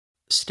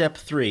Step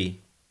 3.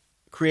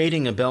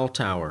 Creating a bell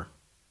tower.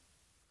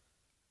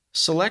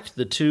 Select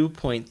the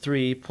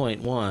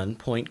 2.3.1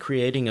 point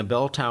Creating a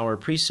Bell Tower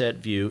preset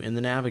view in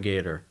the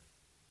Navigator.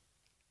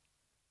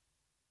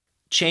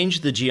 Change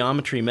the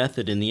geometry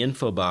method in the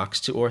info box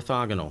to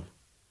orthogonal.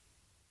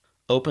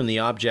 Open the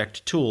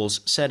Object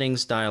Tools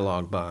Settings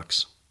dialog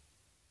box.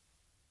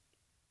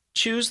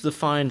 Choose the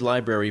Find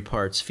Library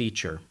Parts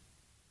feature.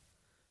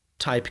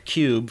 Type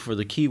Cube for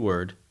the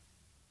keyword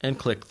and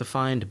click the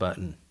Find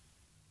button.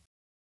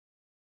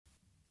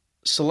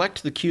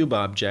 Select the cube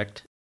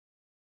object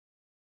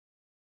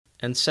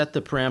and set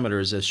the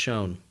parameters as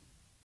shown.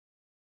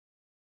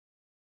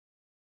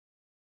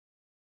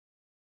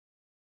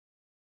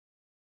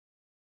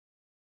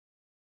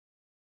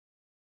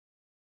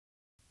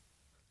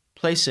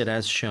 Place it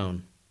as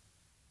shown.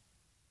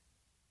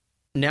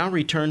 Now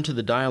return to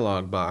the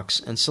dialog box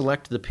and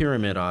select the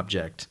pyramid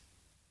object.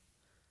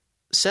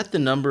 Set the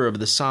number of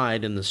the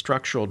side and the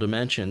structural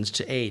dimensions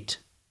to 8.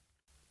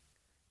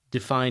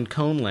 Define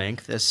cone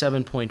length as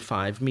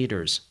 7.5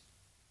 meters.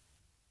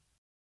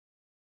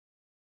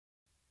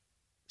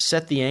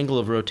 Set the angle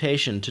of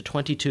rotation to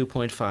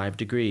 22.5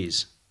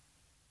 degrees.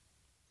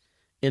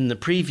 In the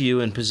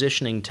Preview and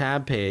Positioning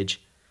tab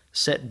page,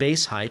 set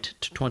base height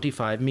to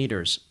 25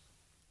 meters.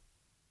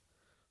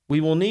 We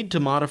will need to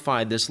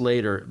modify this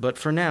later, but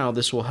for now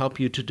this will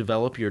help you to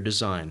develop your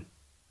design.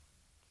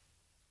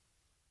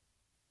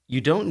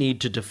 You don't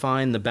need to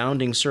define the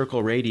bounding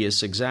circle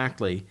radius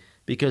exactly,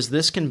 because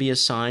this can be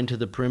assigned to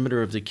the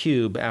perimeter of the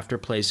cube after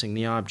placing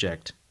the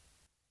object.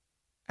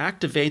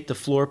 Activate the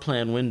floor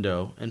plan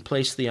window and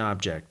place the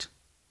object.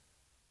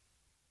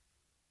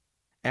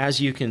 As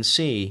you can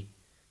see,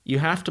 you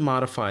have to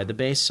modify the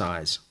base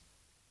size.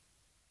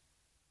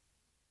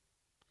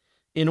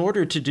 In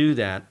order to do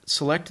that,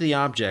 select the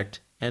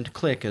object and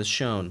click as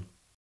shown.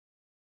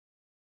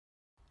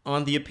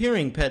 On the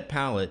appearing pet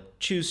palette,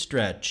 choose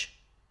Stretch.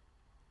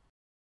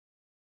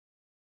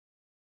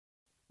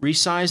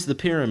 Resize the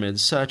pyramid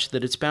such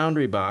that its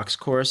boundary box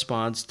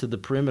corresponds to the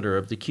perimeter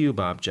of the cube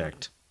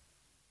object.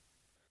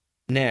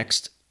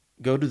 Next,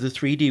 go to the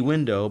 3D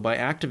window by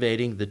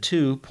activating the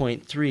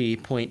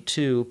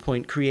 2.3.2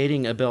 point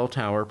Creating a Bell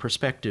Tower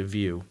perspective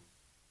view.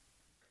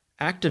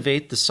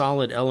 Activate the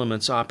Solid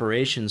Elements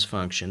Operations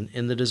function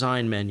in the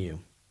Design menu.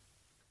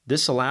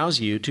 This allows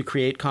you to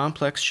create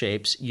complex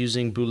shapes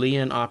using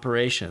Boolean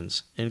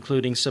operations,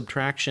 including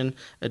subtraction,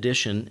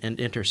 addition, and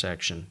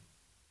intersection.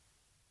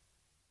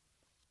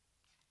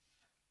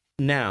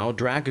 Now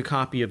drag a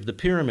copy of the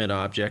pyramid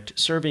object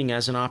serving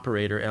as an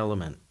operator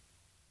element.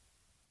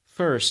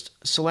 First,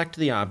 select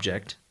the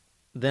object,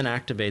 then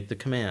activate the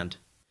command.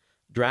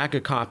 Drag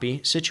a copy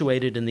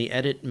situated in the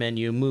Edit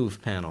menu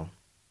Move panel.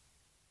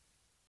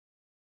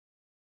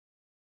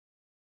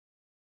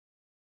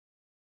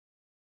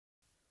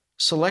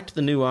 Select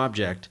the new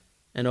object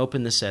and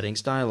open the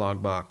Settings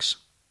dialog box.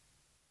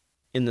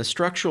 In the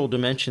Structural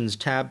Dimensions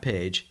tab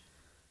page,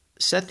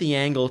 set the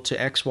angle to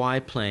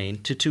XY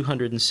plane to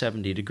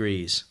 270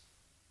 degrees.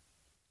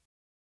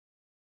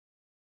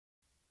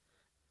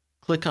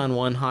 Click on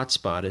one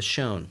hotspot as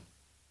shown.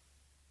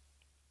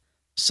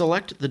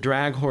 Select the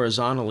Drag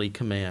Horizontally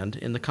command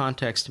in the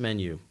Context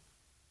menu.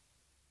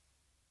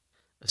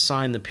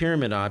 Assign the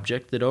pyramid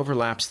object that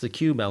overlaps the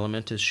cube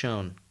element as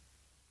shown.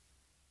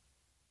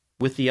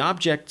 With the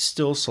object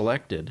still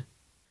selected,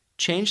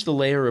 change the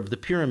layer of the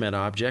pyramid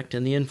object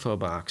in the info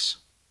box.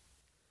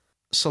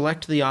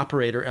 Select the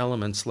Operator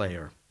Elements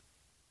layer.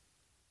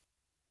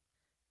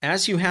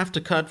 As you have to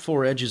cut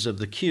 4 edges of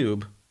the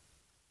cube,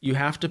 you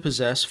have to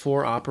possess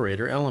 4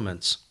 operator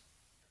elements.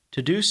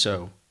 To do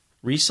so,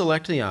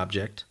 reselect the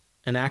object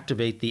and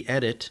activate the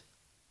Edit,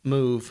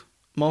 Move,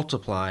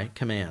 Multiply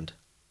command.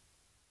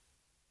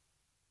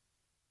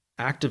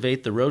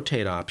 Activate the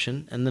Rotate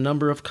option and the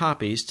number of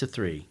copies to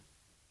 3.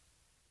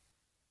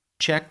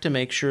 Check to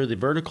make sure the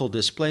vertical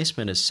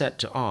displacement is set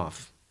to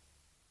off.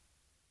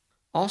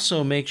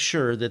 Also make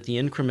sure that the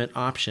increment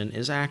option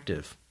is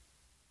active.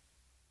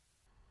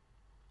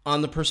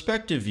 On the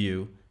perspective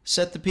view,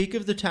 set the peak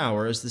of the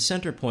tower as the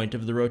center point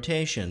of the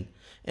rotation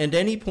and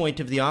any point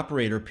of the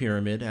operator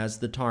pyramid as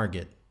the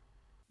target.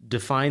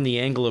 Define the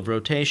angle of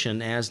rotation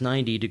as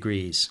 90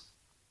 degrees.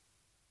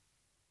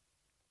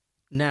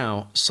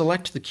 Now,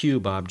 select the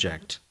cube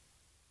object.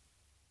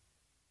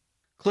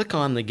 Click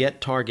on the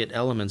Get Target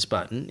Elements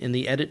button in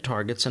the Edit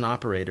Targets and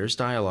Operators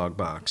dialog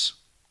box.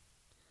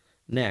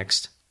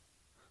 Next,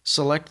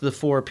 select the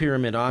 4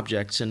 pyramid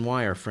objects in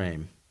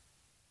wireframe.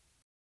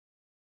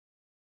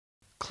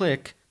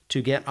 Click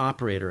to Get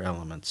Operator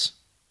Elements.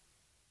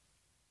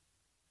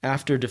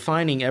 After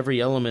defining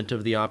every element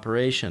of the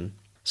operation,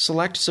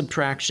 select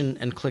Subtraction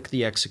and click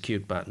the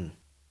Execute button.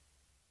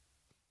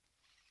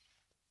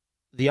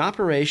 The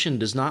operation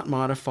does not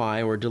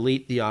modify or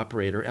delete the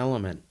operator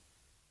element.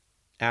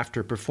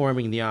 After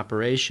performing the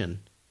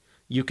operation,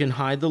 you can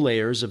hide the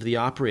layers of the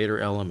operator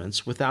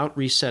elements without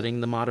resetting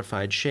the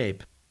modified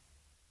shape.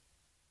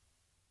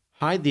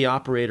 Hide the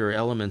operator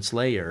elements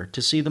layer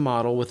to see the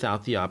model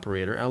without the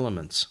operator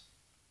elements.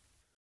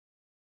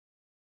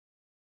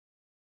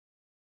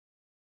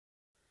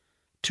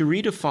 To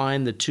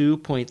redefine the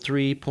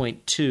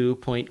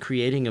 2.3.2 point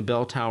creating a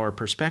bell tower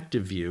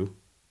perspective view,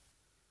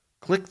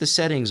 click the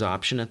Settings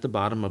option at the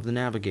bottom of the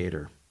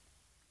navigator.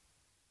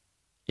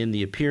 In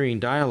the appearing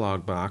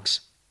dialog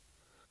box,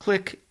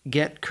 click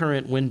Get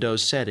Current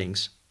Windows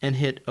Settings and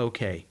hit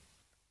OK.